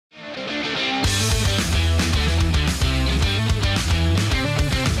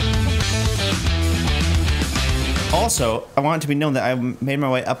Also, I want it to be known that I made my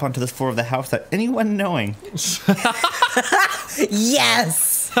way up onto this floor of the house without anyone knowing.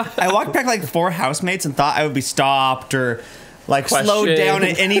 Yes! I walked back like 4 housemates and thought I would be stopped or like slowed down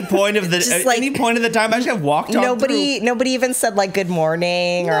at any point of the any point of the time. I just got walked on through. Nobody even said like good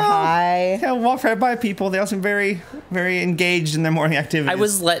morning or hi. Yeah, I walked right by people. They all seem very, very engaged in their morning activities. I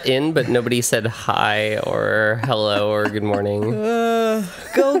was let in, but nobody said hi or hello or good morning.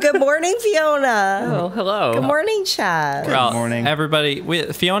 Good morning, Fiona. Oh, hello. Good morning, Chad. Well, Good morning, everybody.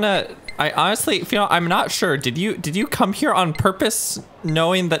 Fiona, Fiona, I'm not sure. Did you come here on purpose,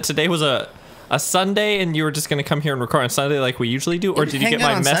 knowing that today was a Sunday and you were just going to come here and record on Sunday like we usually do, or did you get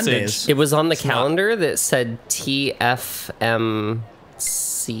my message? Sundays. It was on the calendar that said TFMC.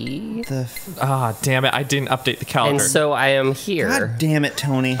 Ah, damn it! I didn't update the calendar. And so I am here. God damn it,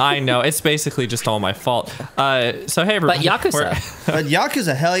 Tony. I know, it's basically just all my fault. So hey, everybody. But Yakuza. But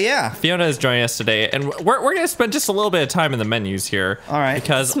Yakuza, hell yeah. Fiona is joining us today, and we're going to spend just a little bit of time in the menus here. All right.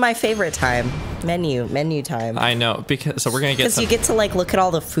 Because It's my favorite time. Menu time. I know, so we're going to get Because you get to like look at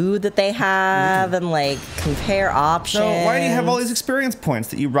all the food that they have and like compare options. So why do you have all these experience points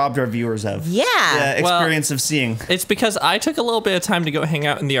that you robbed our viewers of? Yeah. The experience of seeing. It's because I took a little bit of time to go hang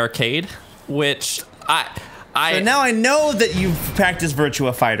out in the arcade, which So now I know that you've practiced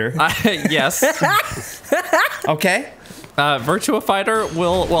Virtua Fighter. Yes. Okay. Virtua Fighter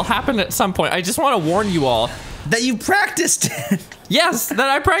will happen at some point. I just want to warn you all. That you practiced it. Yes, that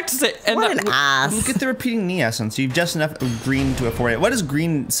I practiced it. And What an ass. Look at the repeating knee essence. You've just enough of green to afford it. What does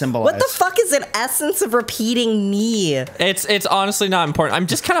green symbolize? What the fuck is an essence of repeating knee? It's honestly not important. I'm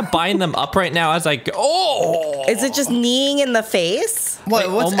just kind of buying them up right now as I go. Oh! Is it just kneeing in the face? What,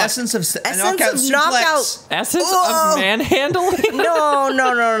 Wait, what's oh my- essence of Essence of knockout. Essence Oh! of manhandling? No.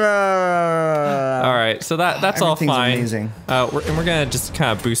 All right, so that's all Everything's fine. amazing. We're going to just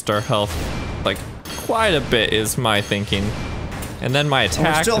kind of boost our health like quite a bit is my thinking. And then my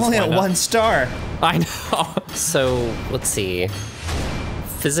attack. We're still is only at going up. 1 star. I know. So let's see.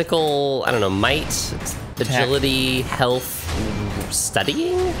 Physical, I don't know, might, agility, health,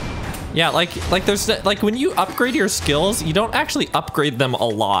 studying? Yeah, like there's like when you upgrade your skills, you don't actually upgrade them a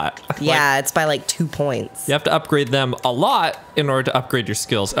lot. Yeah, it's by like 2 points. You have to upgrade them a lot in order to upgrade your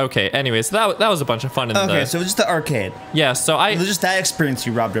skills. Okay, anyways, that was a bunch of fun in Okay, the... so it's just the arcade. Yeah, so It was just that experience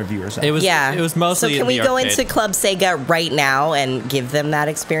you robbed our viewers of. it was mostly So can in we the go arcade. into Club Sega right now and give them that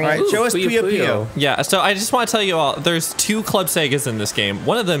All experience? right, show us Puyopuyo. Puyopuyo. Yeah, so I just want to tell you all, there's 2 Club Segas in this game.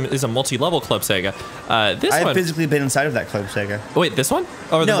 One of them is a multi-level Club Sega. This I've one... physically been inside of that Club Sega. Wait, this one?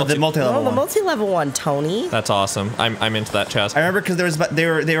 Or No, the multi-level Oh, the one. multi-level one, Tony. That's awesome. I'm into that chest. I remember because they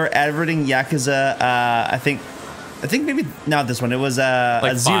were adverting Yakuza. I think maybe not this one. It was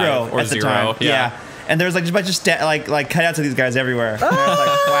Like a Zero 5 or at the 0, time. yeah. And there was like just a bunch of like cutouts of these guys everywhere. And I was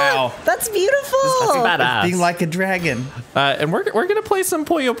like, wow, That's beautiful. Badass. being like a dragon. And we're gonna play some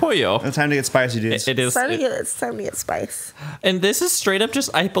Puyopuyo. It's time to get spicy, dudes. It is, It's time to get spice. and this is straight up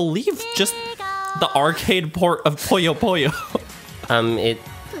just, I believe, just the arcade port of Puyopuyo. It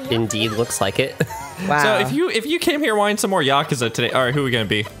indeed looks like it. Wow. So if you came here wanting some more Yakuza today, all right, who are we gonna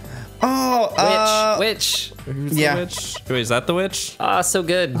be? Oh, Witch. Who's Yeah. the witch? Wait, is that the witch? Ah, so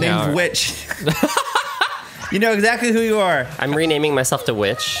good. Yeah. named Witch. You know exactly who you are. I'm renaming myself to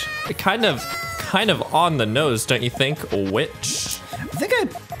Witch. Kind of on the nose, don't you think? Witch. I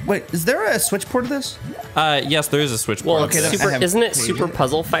think wait. Is there a Switch port of this? Yes, there is a Switch Well, port. Okay, then I have isn't it paid Super it.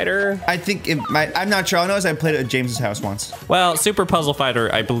 Puzzle Fighter? I think it might. I'm not sure. All I know is I played it at James's house once. Well, Super Puzzle Fighter,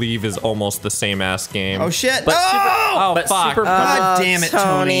 I believe, is almost the same ass game. Oh shit! But Oh, But fuck. Super God damn it,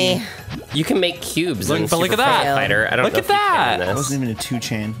 Tony! You can make cubes in But look Super at that. Puzzle Fighter. I don't Look know at if you can that. in That this. wasn't even a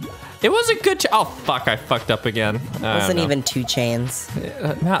 2-chain. It was a good. Oh fuck! I fucked up again. It wasn't even 2 chains.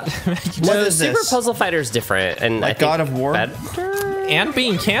 Matt. What is Super this? Puzzle Fighter is different, and Like I think God of War? better. And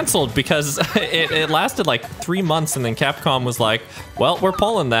being canceled because it lasted like 3 months, and then Capcom was like, "Well, we're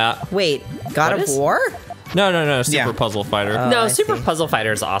pulling that." Wait, God What of is- War? No, Super Yeah. Puzzle Fighter. No, I Super see. Puzzle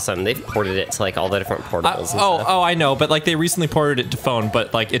Fighter is awesome. They've ported it to like all the different portables. and stuff. I know, but like they recently ported it to phone,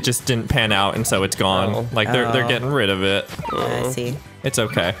 but like it just didn't pan out, and so it's gone. Oh. Like they're getting rid of it. I see. It's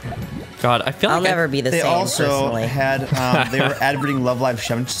okay. God, I feel I'll like never be the They same. also personally. had they were adverting Love Live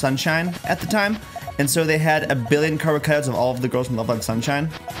Sunshine at the time, and so they had a billion cardboard cutouts of all of the girls from Love Live Sunshine.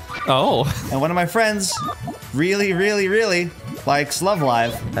 Oh, And one of my friends really likes Love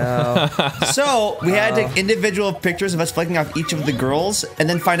Live. So we had to take individual pictures of us flicking off each of the girls and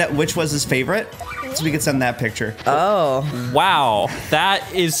then find out which was his favorite, so we could send that picture. Oh, wow,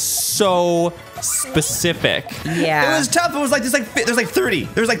 that is so specific. yeah. It was tough. It was like there's like 30.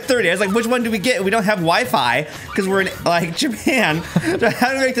 There was like 30. I was like, which one do we get? We don't have Wi-Fi because we're in like Japan. So how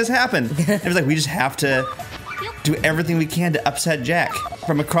do we make this happen? It was like we just have to do everything we can to upset Jack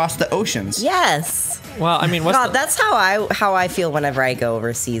from across the oceans. Yes. Well, I mean, what's God, that's how I feel whenever I go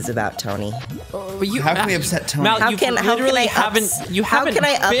overseas about Tony. How can we upset Tony? Mal, How you can literally I haven't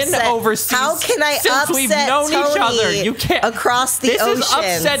been overseas How can I since upset we've known Tony each other. You can't across the This oceans? is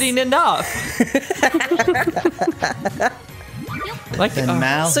upsetting enough. Like, Then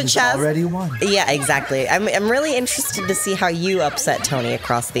Mal So has Chaz- already won. Yeah, exactly. I'm really interested to see how you upset Tony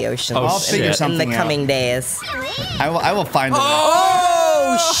across the oceans Oh, I'll figure shit. in something the out. coming days. I will find a way.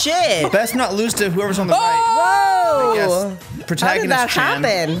 Oh shit! Best not lose to whoever's on the right. Whoa! Yes. How did Protagonist that Chan.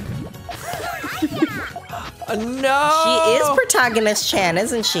 happen? no. She is protagonist Chan,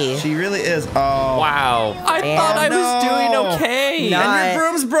 isn't she? She really is. Oh. Wow. I thought I was doing no. okay. No. And your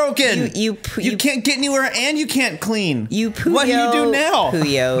broom's broken. You can't get anywhere and you can't clean. You Puyo. What do you do now?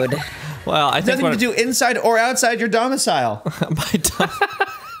 Puyo'd. Well, I think Nothing to do inside or outside your domicile.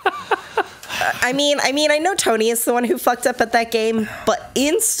 I mean, I know Tony is the one who fucked up at that game, but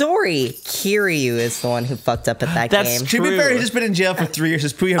in story, Kiryu is the one who fucked up at that That's game. To be fair, True. he's just been in jail for 3 years.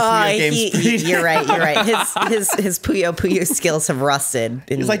 His Puyo games. You're right. His Puyo skills have rusted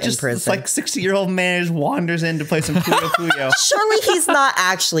in, He's like in just prison. this like 60-year-old man just wanders in to play some Puyo. Surely he's not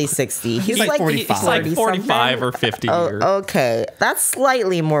actually 60. He's like like 45. It's like 40 45 something. or 50. Oh, or- okay. That's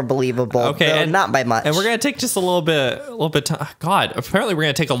slightly more believable. Okay, though and not by much. And we're gonna take just a little bit. God, apparently we're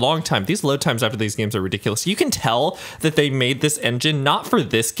gonna take a long time. These load times after these games are ridiculous. You can tell that they made this engine not for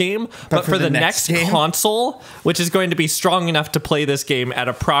this game, but for the next game? console, which is going to be strong enough to play this game at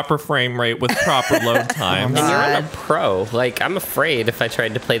a proper frame rate with proper load time. And you're a pro. Like, I'm afraid if I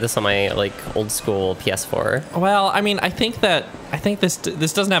tried to play this on my like old school PS4. Well, I mean, I think this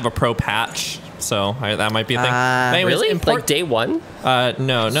doesn't have a pro patch. So that might be a thing. Anyways, Really? Like day one?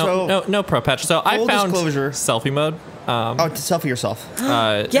 No pro patch. So I Full found disclosure. selfie mode. Oh, to selfie yourself.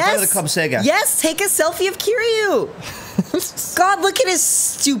 yes. the Club Sega. Yes, take a selfie of Kiryu. God, look at his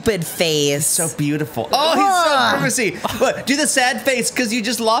stupid face. So beautiful. Oh, he's so grimacy. Look, do the sad face because you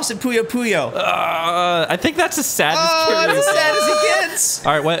just lost at Puyo. I think that's as sad Oh, as that's curious. as sad as he gets.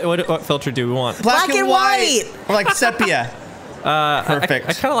 All right, what filter do we want? Black and white. Or like sepia. Perfect.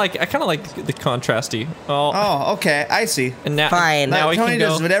 I kind of like the contrasty. Oh, okay. I see. And now, Fine. Now we Tony can go.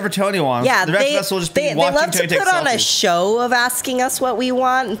 does whatever Tony wants. Yeah, the rest they, of us will just they, be they watching love Tony to take put on a selfies. show of asking us what we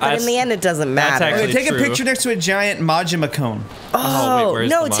want, but in the end, it doesn't matter. actually Okay, take a true. picture next to a giant Majima cone. Oh, wait,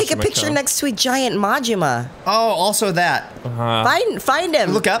 where's no, the take a Majima picture cone? next to a giant Majima. Oh, also that. Find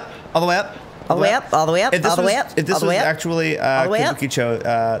him. Look up. All the way up. All the way up, all the way up, If this all the was, way up, if this all the was way up. actually the way up.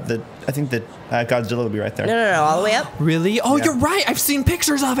 Kabukicho, I think that Godzilla would be right there. No, all the way up. Really? Oh, Yeah. you're right. I've seen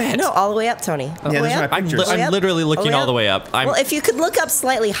pictures of it. No, all the way up, Tony. All the Yeah, way those are up. my I'm, pictures. All the way I'm up. literally looking all the way up. Well, if you could look up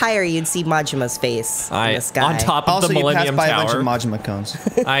slightly higher, you'd see Majima's face in the sky. on top of Also, the you passed Millennium by a bunch Tower. of Majima cones.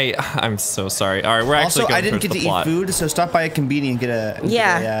 I'm so sorry. All right, we're actually Also, going I didn't towards get the to plot. eat food, so stop by a conveni and get a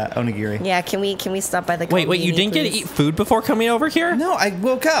onigiri. Yeah, can we stop by the Wait, you convenience, didn't get to please? eat food before coming over here? No, I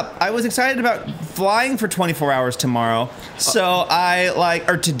woke up. I was excited about flying for 24 hours tomorrow, so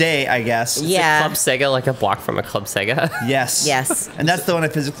or today, I guess. Yeah. Club Sega like a block from a Club Sega? Yes. Yes. And that's the one I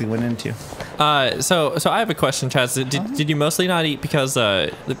physically went into. So I have a question, Chaz. Did you mostly not eat because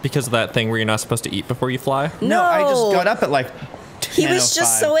of that thing where you're not supposed to eat before you fly? No, I just got up at like He was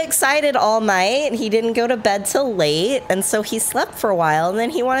just so excited all night. He didn't go to bed till late, and so he slept for a while, and then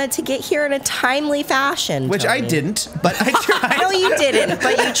he wanted to get here in a timely fashion. Which I Tony. didn't, but I tried. No, you didn't,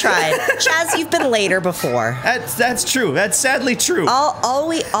 but you tried. Chaz, you've been later before. That's true. That's sadly true. All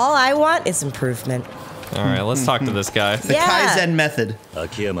I want is improvement. All right, let's talk to this guy. The Yeah. Kaizen method.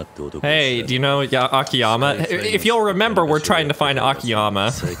 Hey, do you know Akiyama? If you'll remember, we're trying to find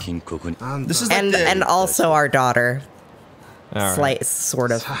Akiyama. This is like And also our daughter. All right. Slight,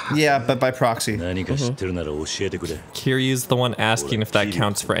 sort of. yeah, but by proxy. Kiryu's the one asking if that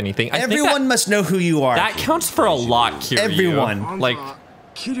counts for anything. I think Everyone must know who you are. that counts for a lot, Kiryu. Everyone. Like,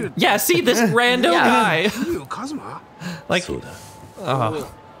 yeah, see this rando guy. Like,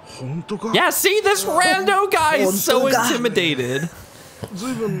 yeah, see this rando guy is so intimidated.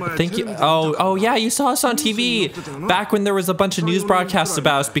 Thank you. Oh yeah, you saw us on TV back when there was a bunch of news broadcasts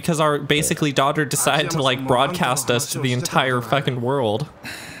about us because our basically daughter decided to like broadcast us to the entire fucking world.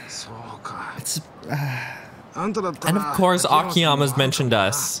 And of course, Akiyama's mentioned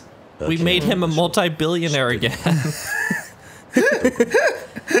us. We made him a multi-billionaire again.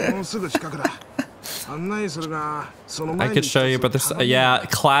 I could show you, but there's yeah,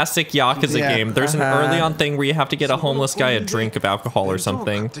 classic Yakuza game. There's an early on thing where you have to get a homeless guy a drink of alcohol or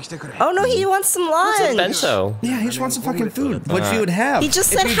something. Oh no, he wants some lunch. Bento. Yeah, he just wants some fucking food. What you would have. He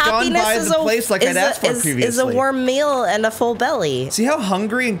just if said we'd gone happiness by is the place like I'd asked for previously. is a warm meal and a full belly. See how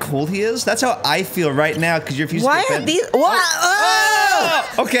hungry and cold he is? That's how I feel right now because you're refusing Why to are these? What?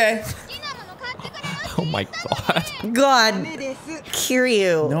 Oh! Okay. Oh my god. God,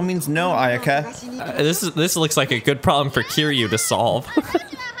 Kiryu. No means no, Ayaka. This looks like a good problem for Kiryu to solve.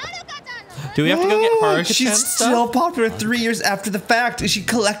 Do we have to go get Haruka? She's still popular 3 years after the fact. Is she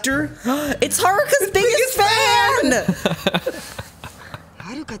collector? It's Haruka's biggest fan.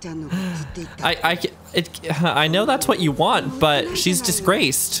 I know that's what you want, but she's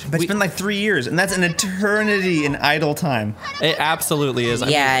disgraced. But it's been like 3 years, and that's an eternity in idol time. It absolutely is.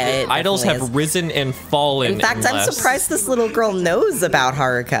 Yeah, idols have is. risen and fallen. In fact, I'm surprised this little girl knows about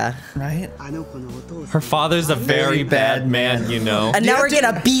Haruka. Right? Her father's a very bad man, you know. And now we're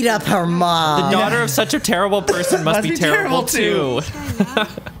gonna beat up her mom. The daughter of such a terrible person must be terrible too.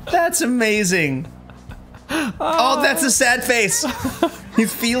 That's amazing. Oh, that's a sad face.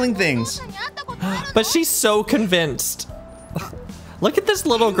 He's feeling things. But she's so convinced. Look at this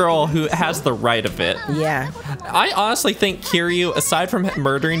little girl who has the right of it. Yeah. I honestly think Kiryu, aside from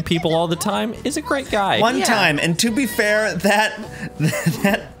murdering people all the time, is a great guy. One time, and to be fair, that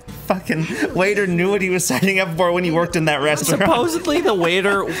fucking waiter knew what he was signing up for when he worked in that restaurant. Supposedly the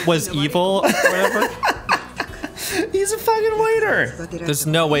waiter was evil or whatever. He's a fucking waiter. There's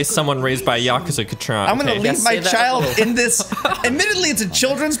no way someone raised by a Yakuza could try. I'm gonna leave my child in this. Admittedly, it's a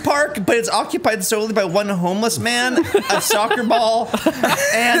children's park, but it's occupied solely by one homeless man, a soccer ball,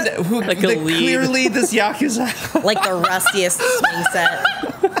 and who like clearly this Yakuza. Like the rustiest swing set.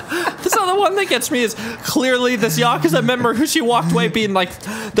 This other one that gets me is clearly this Yakuza member who she walked away being like,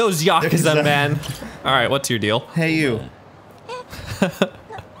 those Yakuza men. All right, what's your deal? Hey, you.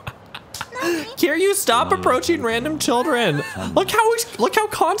 Kiryu, stop approaching random children. Look how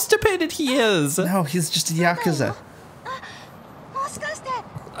constipated he is. No, he's just a Yakuza.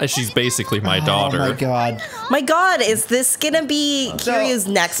 She's basically my daughter. Oh my god. My god, is this gonna be Kiryu's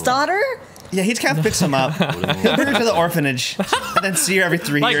next daughter? Yeah, he's kind of fix him up. He'll bring her to the orphanage and then see her every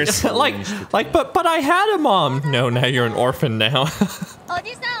 3 years. But I had a mom. No, now you're an orphan now.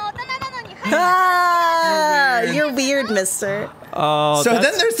 Ah, you're weird, mister. Oh, so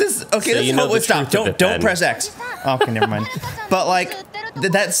then there's this. Okay, so let's stop. Don't press X. Okay, never mind. But like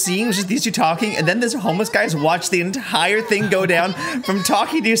that scene was just these two talking, and then this homeless guy's watched the entire thing go down from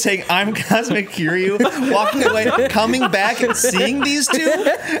talking to you, saying I'm Cosmic Kiryu, walking away, coming back and seeing these two,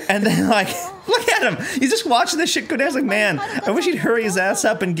 and then like look at him. He's just watching this shit go down. He's like, man, I wish he'd hurry his ass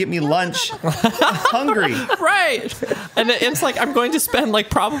up and get me lunch. I'm hungry. Right. And it's like I'm going to spend like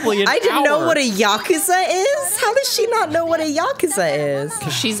probably an hour. I didn't know what a Yakuza is. How does she not know what a Yakuza is?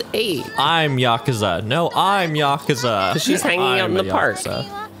 Because she's 8. I'm Yakuza. No, I'm Yakuza. Because she's hanging out in the park.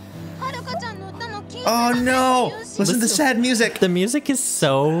 Oh no! Listen to the sad music. The music is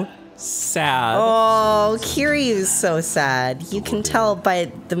so sad. Oh, Kiryu's so sad. You can tell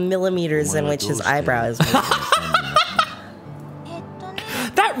by the millimeters in which his eyebrow is moving.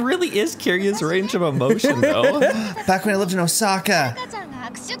 That really is Kiryu's range of emotion, though. Back when I lived in Osaka.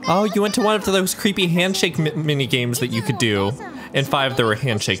 Oh, you went to one of those creepy handshake mini games that you could do. In 5, there were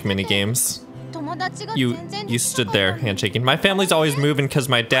handshake mini games. You stood there handshaking. My family's always moving because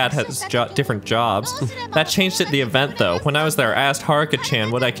my dad has different jobs. That changed at the event, though. When I was there, I asked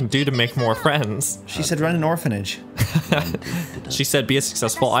Haruka-chan what I can do to make more friends. She said run an orphanage. She said be a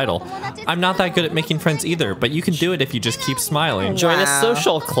successful idol. I'm not that good at making friends either, but you can do it if you just keep smiling. Join a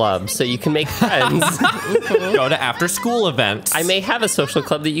social club so you can make friends. Go to after-school events. I may have a social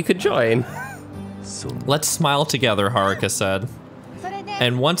club that you could join. Let's smile together, Haruka said.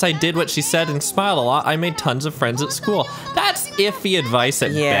 And once I did what she said and smiled a lot, I made tons of friends at school. That's iffy advice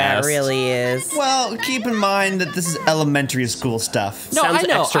at Yeah, best. it really is. Well, keep in mind that this is elementary school stuff. No, Sounds I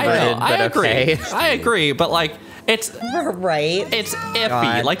know, extroverted, I but agree. okay. I agree, but like, it's Right. it's iffy.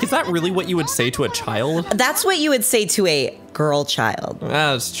 God. Like, is that really what you would say to a child? That's what you would say to a girl child.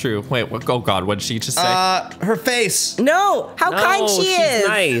 That's true. Wait, what, oh God, what did she just say? Her face. No, how kind she she's is.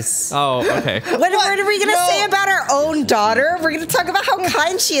 nice. Oh, okay. What are we gonna No. say about our own daughter? We're gonna talk about how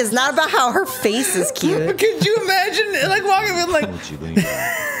kind she is, not about how her face is cute. Could you imagine, like, walking in, like,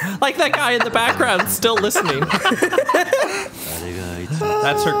 Like that guy in the background still listening.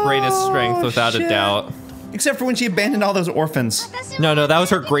 That's her greatest strength, without a shit. doubt. except for when she abandoned all those orphans. No, that was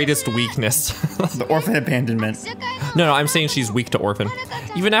her greatest weakness. The orphan abandonment. No, I'm saying she's weak to orphan.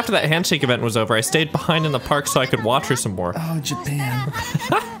 Even after that handshake event was over, I stayed behind in the park so I could watch her some more. Oh, Japan.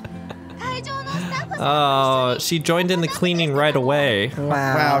 Oh, she joined in the cleaning right away.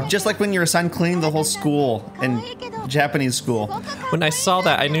 Wow, just like when your son cleaned the whole school in Japanese school. When I saw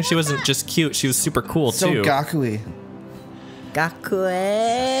that, I knew she wasn't just cute, she was super cool So too. Gakui.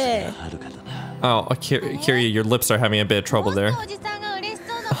 Gakue. Oh, Kiryu, your lips are having a bit of trouble there.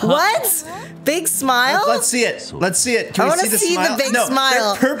 What? Big smile? Let's see it. Let's see it. Can I we wanna see the see the smile? big no,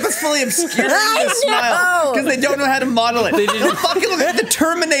 smile. They're purposefully obscuring I the smile know. because they don't know how to model it. They'll fucking look at the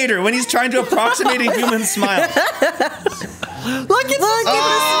Terminator when he's trying to approximate a human smile. Look at the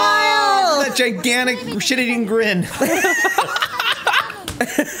smile. That gigantic shit-eating grin.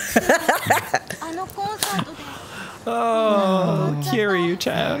 Oh,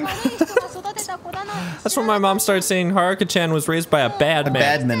 Kiryu-chan. That's when my mom started saying Haruka-chan was raised by a bad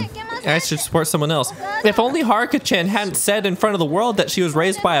man. Badman. I should support someone else. If only Haruka-chan hadn't said in front of the world that she was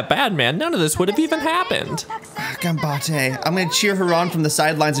raised by a bad man, none of this would have even happened. Gambate. I'm gonna cheer her on from the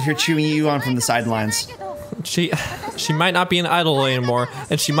sidelines if you're cheering you on from the sidelines. She might not be an idol anymore,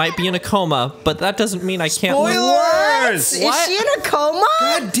 and she might be in a coma, but that doesn't mean I can't live. Spoilers! Is she in a coma?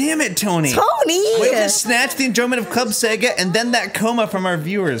 God damn it, Tony. Tony! Wait to snatch the enjoyment of Club Sega and then that coma from our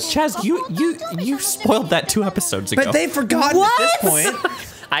viewers. Chaz, you spoiled that 2 episodes ago. But they've forgotten What? at this point.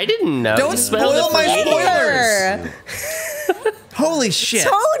 I didn't know. Don't You spoiled spoil it my for me. spoilers. Holy shit.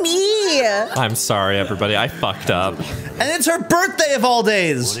 Tony! I'm sorry, everybody. I fucked up. And it's her birthday of all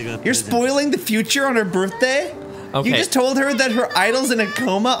days. You're spoiling the future on her birthday? Okay. You just told her that her idol's in a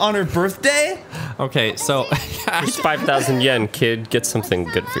coma on her birthday? Okay, so Here's 5,000 yen, kid. Get something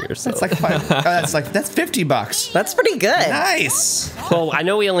good for yourself. That's that's $50. That's pretty good. Nice. Well, I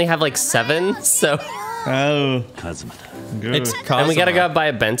know we only have like 7, so Oh. it's and we gotta Kazuma. go buy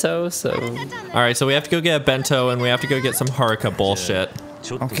a bento. So All right, so we have to go get a bento, and we have to go get some Haruka bullshit.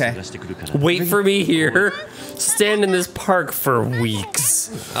 Okay. wait for me here. Stand in this park for weeks.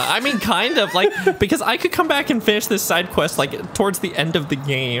 I mean, kind of like because I could come back and finish this side quest like towards the end of the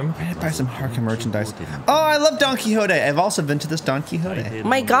game. I buy some Haruka merchandise. Oh, I love Don Quixote. I've also been to this Don Quixote.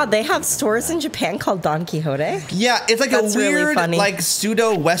 My god, they have stores in Japan called Don Quixote? Yeah, it's like That's a really weird, funny. like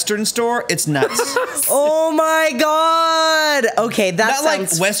pseudo-Western store. It's nuts. Oh my god! Okay, that Not like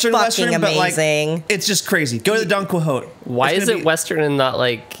sounds Western, fucking but like amazing. it's just crazy. Go to the Don Quixote. Why It's is gonna it be- Western and not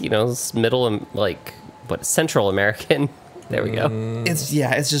like middle and like what Central American? There we go. It's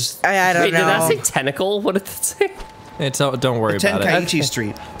just I don't Wait, know. did that say tentacle? What did that say? It's don't worry about it. Tenkaichi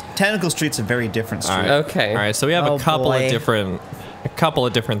Street. Tentacle Street's a very different street. All right. Okay. All right, so we have Oh, a couple boy. of different things.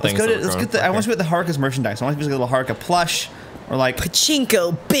 Let's that we're get going the. for I want to here. get the Haruka's merchandise. I want to get a little Haruka plush, or like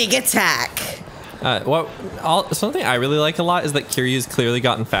Pachinko Big Attack. Something I really like a lot is that Kiryu's clearly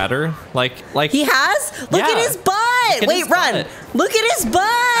gotten fatter. Like He has? Look Yeah. at his butt! Look at Wait, his run! butt. Look at his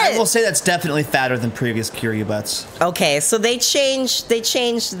I will butt! say that's definitely fatter than previous Kiryu butts. Okay, so they changed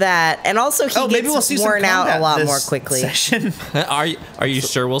that, and also he Maybe gets we'll see some worn out a combat lot this more quickly. Session. are you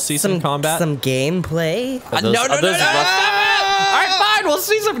sure we'll see some combat? Some gameplay. Are those- are those rough- All right, fine. We'll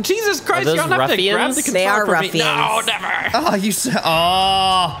see some. Jesus Christ! those You don't have to grab ruffians? the They controller are from me. ruffians. No, never. Oh, you said.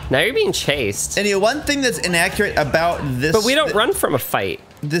 Oh. Now you're being chased. And one thing that's inaccurate about this, But we don't run from a fight.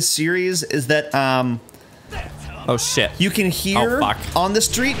 this series is that Oh shit! you can hear Oh, fuck. on the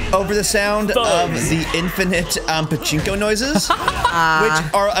street over the sound of the infinite pachinko noises,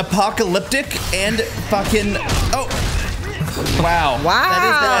 which are apocalyptic and fucking. Oh. Wow. That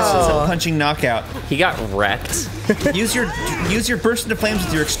is the essence of punching knockout. He got wrecked. Use your burst into flames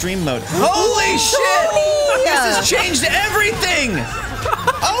with your extreme mode. Holy shit! This has changed everything!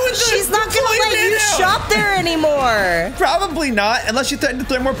 Oh, and She's not gonna let you shop there anymore. Probably not, unless you threaten to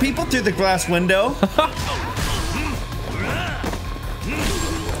throw more people through the glass window.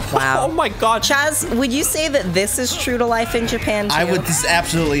 Wow. Oh my God! Chaz, would you say that this is true to life in Japan too? I would. This is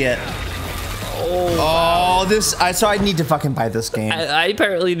absolutely it. Oh, this. So I need to fucking buy this game. I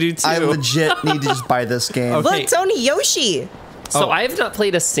apparently do too. I legit need to just buy this game. Okay. Look, Tony Yoshi. So Oh. I have not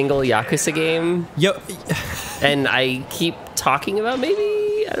played a single Yakuza game, Yo, and I keep talking about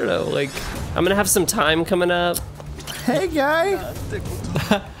maybe, I don't know, like, I'm gonna have some time coming up. Hey, guy.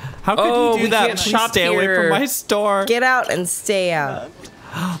 how could Oh, you do we that? can't Please shop stay away here. from my store. Get out and stay out.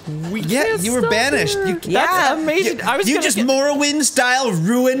 Yeah, you were stop banished. here. You, Yeah. That's amazing. I was you gonna just get- Morrowind style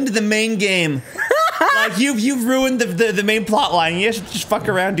ruined the main game. Like you've ruined the main plot line. You should just fuck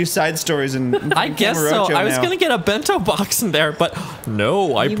around, do side stories, and I guess so. Kamurocho I was now. gonna get a bento box in there, but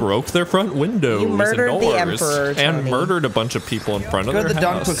no, I broke their front windows you murdered and the doors Emperor, and Tony. murdered a bunch of people in front of Go to their the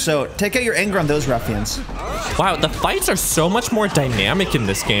Don house. Quixote. Take out your anger on those ruffians, Wow, the fights are so much more dynamic in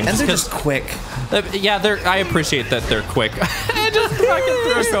this game. and they're because- just quick. yeah, I appreciate that they're quick. I just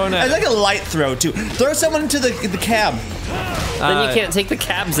fucking throw someone It's at. like a light throw too. Throw someone into the cab. Then you can't take the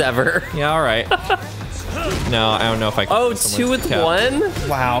cabs ever. Yeah, all right. No, I don't know if I can. Oh, put someone 2 to the with cab. 1?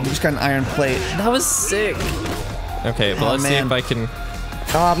 Wow, we just got an iron plate. That was sick. Okay, but Oh, let's see man. if I can.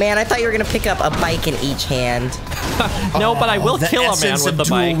 Oh man, I thought you were gonna pick up a bike in each hand. No, but I will The kill a man essence with of the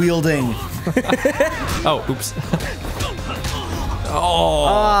dual bike. wielding. Oh, oops.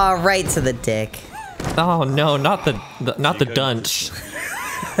 Oh, right to the dick. Oh no, not the dunch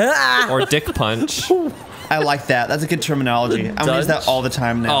or dick punch. I like that. That's a good terminology. I'm gonna use that Dunch? all the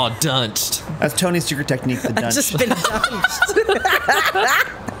time now. Oh, dunched. That's Tony's secret technique, the I've dunch. just been dunched.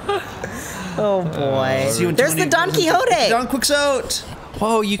 Oh boy. See you when There's the Tony- Don Quixote. Don Quixote.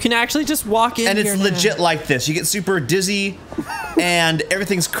 Whoa, you can actually just walk in And here it's now. legit like this. You get super dizzy, and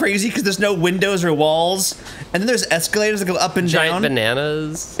everything's crazy because there's no windows or walls. And then there's escalators that go up and Giant down.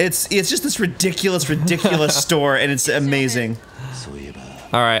 bananas. It's just this ridiculous store, and it's amazing.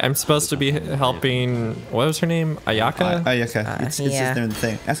 All right, I'm supposed to be helping. What was her name? Ayaka? Ayaka. It's just yeah. there in the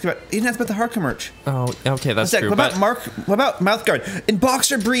thing. Ask about. You didn't ask about the hard merch. Oh, okay, that's What's that? true. What about But What about mouthguard and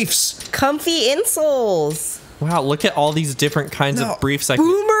boxer briefs? Comfy insoles. wow, look at all these different kinds No. of briefs.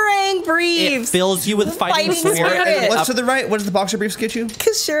 Boomerang It briefs. fills you with fighting Fighting spirit. spirit. What's to the right? What does the boxer briefs get you?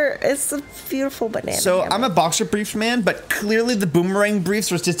 Cause sure, it's a beautiful banana. So hammock. I'm a boxer briefs man, but clearly the boomerang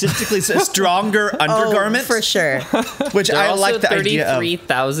briefs are statistically a stronger undergarment, for sure. which They're I also like the idea of.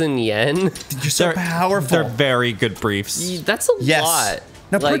 33,000 yen. You're so powerful. They're very good briefs. That's a Yes. lot.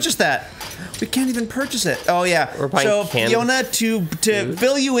 Now Like, purchase that. We can't even purchase it. Oh yeah. We're buying So canned Fiona, to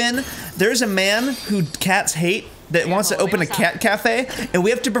fill you in, there's a man who cats hate that wants to open a cat cafe, and we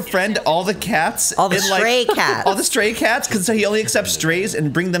have to befriend all the cats. All the and, stray cats. All the stray cats, because so he only accepts strays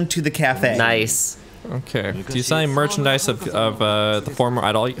and bring them to the cafe. Nice. Okay. Do you sell any merchandise of the former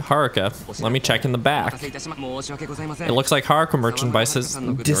idol Haruka? Let me check in the back. It looks like Haruka merchandise is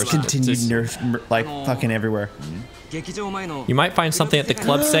Discontinued nerf, like fucking everywhere. You might find something at the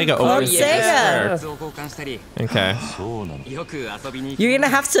Club Sega over Club in Sega. Square. Okay. You're gonna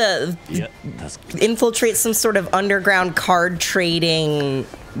have to infiltrate some sort of underground card trading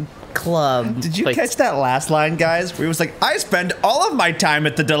club. Did you Like- catch that last line, guys? Where he was like, I spend all of my time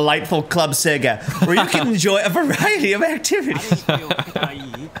at the delightful Club Sega, where you can enjoy a variety of activities.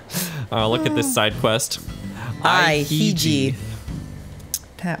 Oh, look at this side quest. Hiji.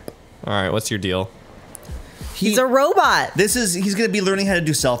 Tap. All right, what's your deal? He's a robot. He's gonna be learning how to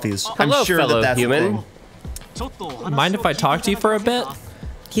do selfies. Hello, I'm sure fellow that's human. the thing. Mind if I talk to you for a bit?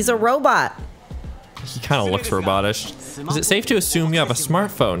 He's a robot. He kind of looks robotish. Is it safe to assume you have a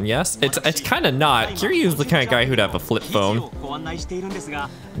smartphone? Yes? It's kind of not. Kiryu's the kind of guy who'd have a flip phone.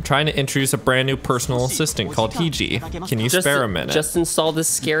 I'm trying to introduce a brand new personal assistant called Hiji. Can you spare a minute? Just install this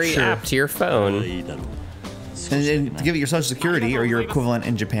scary app to your phone. And give it your social security or your equivalent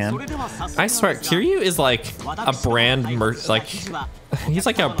in Japan. I swear, Kiryu is like a brand, he's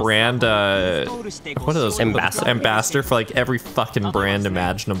like a brand, what are those? Ambassador for like every fucking brand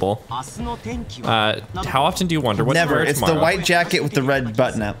imaginable. How often do you wonder what's Never. for It's tomorrow? the white jacket with the red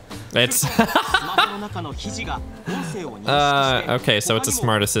button up. It's okay, so it's a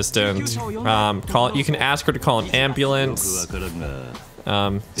smart assistant. You can ask her to call an ambulance.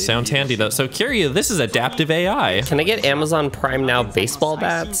 Sounds handy though. So Kiryu, this is adaptive AI. Can I get Amazon Prime Now baseball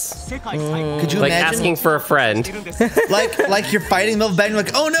bats? Could you Like imagine? asking for a friend. like you're fighting in the middle of battle, you're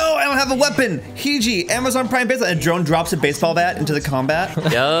like, oh no, I don't have a weapon. Hiji, Amazon Prime baseball, and a drone drops a baseball bat into the combat.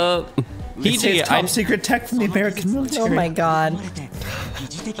 Yup. It's Hiji, top secret tech from the American military. Oh my god.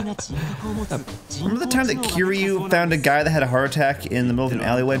 Remember the time that Kiryu found a guy that had a heart attack in the middle of an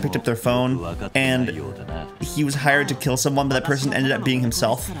alleyway and picked up their phone, and he was hired to kill someone, but that person ended up being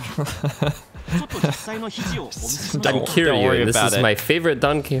himself? I'm Don't worry Kiryu. This about is it. my favorite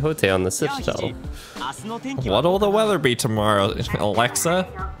Don Quixote on the Citadel. What'll the weather be tomorrow, Alexa?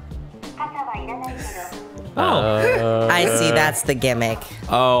 I see, that's the gimmick.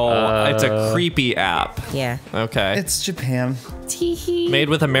 Oh, it's a creepy app. Yeah. Okay. It's Japan. Made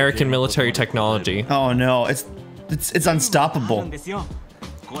with American military technology. Oh no, it's unstoppable.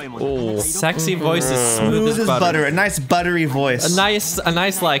 Ooh. Sexy voice is smooth as butter. A nice buttery voice. A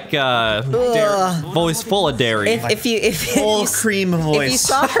nice like voice full of dairy. If you Full cream if you voice.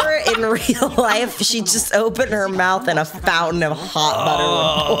 saw her in real life, she'd just open her mouth and a fountain of hot butter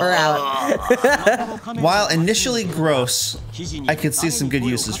would pour out. While initially gross, I could see some good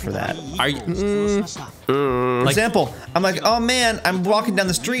uses for that. Are you, For example, I'm like, oh man, I'm walking down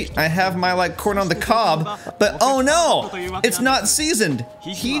the street. I have my like corn on the cob, but oh no, it's not seasoned.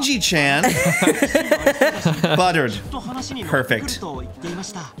 Hiji-chan. Buttered. Perfect.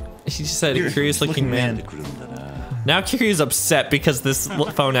 she said, You're curious looking man. Now Kiryu's upset because this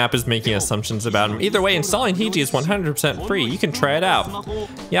phone app is making assumptions about him. Either way, installing Hiji is 100% free. You can try it out.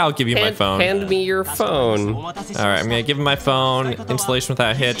 Yeah, I'll give you my phone. Hand me your phone. All right, I'm gonna give him my phone. Installation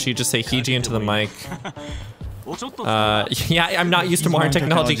without hitch. You just say Hiji into the mic. Yeah, I'm not used to modern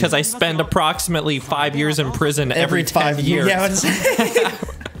technology because I spend approximately 5 years in prison every 10 years. Yeah,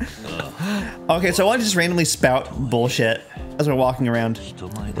 okay, so I want to just randomly spout bullshit as we're walking around.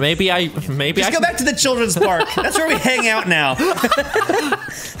 Maybe I go back to the children's park. That's where we hang out now.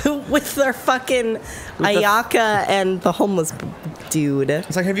 With their fucking Ayaka and the homeless dude.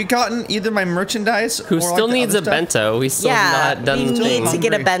 It's like, have you gotten either my merchandise Who or still like needs a bento? We still have not done we the need thing. to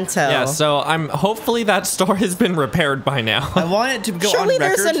get a bento. Yeah, so hopefully that store has been repaired by now. I want it to go Surely on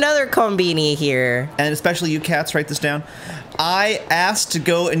record. there's another kombini here. And especially you cats, write this down. I asked to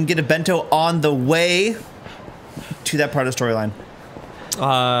go and get a bento on the way to that part of the storyline.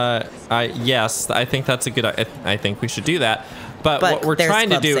 Yes, I think that's a good. I think we should do that. But what we're there's trying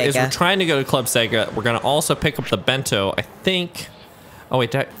to Club do is Sega. we're trying to go to Club Sega. We're gonna also pick up the bento. I think. Oh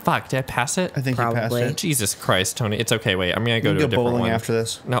wait, did I pass it? I think you Probably. passed it. Jesus Christ, Tony. It's okay. Wait, I'm gonna go You to can a go different bowling one after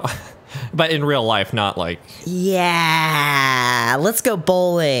this. No, but in real life, not like. Yeah, let's go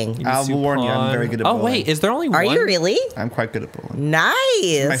bowling. I'll warn you, I'm very good at Oh bowling. wait, is there only one? Are you really? I'm quite good at bowling.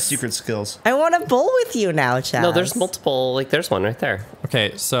 Nice. My secret skills. I want to bowl with you now, Chaz. No, there's multiple. Like, there's one right there.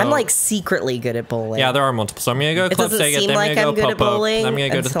 Okay, so I'm like secretly good at bowling. yeah, there are multiple. So I'm gonna go to It Club doesn't Sega. seem Then like I'm I'm gonna good go at Popo. bowling Then I'm gonna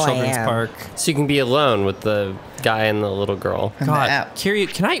go to the until I children's am. park. So you can be alone with the guy and the little girl. And the God, app. Kiryu,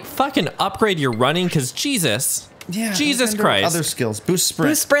 can I fucking upgrade your running? Cause Jesus. Yeah. Jesus under Christ. Other skills. Boost sprint.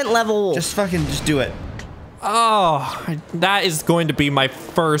 Boost sprint level. Just do it. Oh, that is going to be my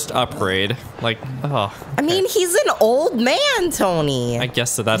first upgrade. Like, oh. I mean, he's an old man, Tony. I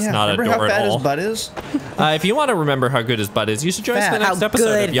guess so. That's Yeah, not a remember door how at fat all. his butt is? If you want to remember how good his butt is, you should join us for the Fat. next How episode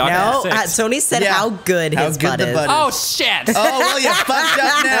good? of Yakuza No, 6. Tony said Yeah. how good How his good butt the is. butt Oh shit! Oh, well, you fucked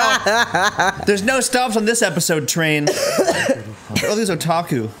up now. There's no stops on this episode train. Oh, these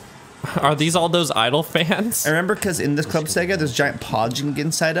otaku. Are these all those idol fans? I remember because in this Club Sega, there's giant pods you can get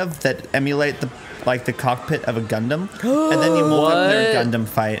inside of that emulate the cockpit of a Gundam, and then you multiplayer Gundam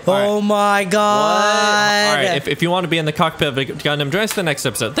fight. Oh my god. All right, if you want to be in the cockpit of a Gundam, join us for the next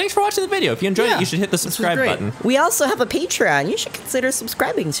episode. Thanks for watching the video. If you enjoyed it, you should hit the subscribe great. button. We also have a Patreon. You should consider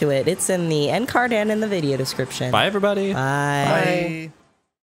subscribing to it. It's in the end card and in the video description. Bye, everybody. Bye. Bye.